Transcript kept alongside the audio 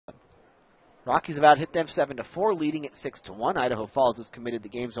Rockies about hit them 7-4, leading at 6-1. Idaho Falls has committed the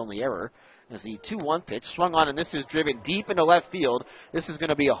game's only error as the 2-1 pitch swung on, and this is driven deep into left field. This is going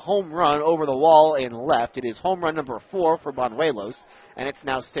to be a home run over the wall and left. It is home run number 4 for Banuelos, and it's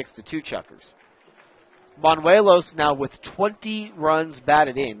now 6-2 Chukars. Banuelos now with 20 runs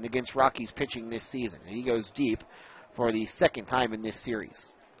batted in against Rockies pitching this season, and he goes deep for the second time in this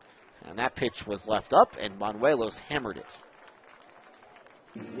series. And that pitch was left up, and Banuelos hammered it.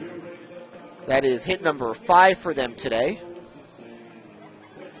 That is hit number 5 for them today.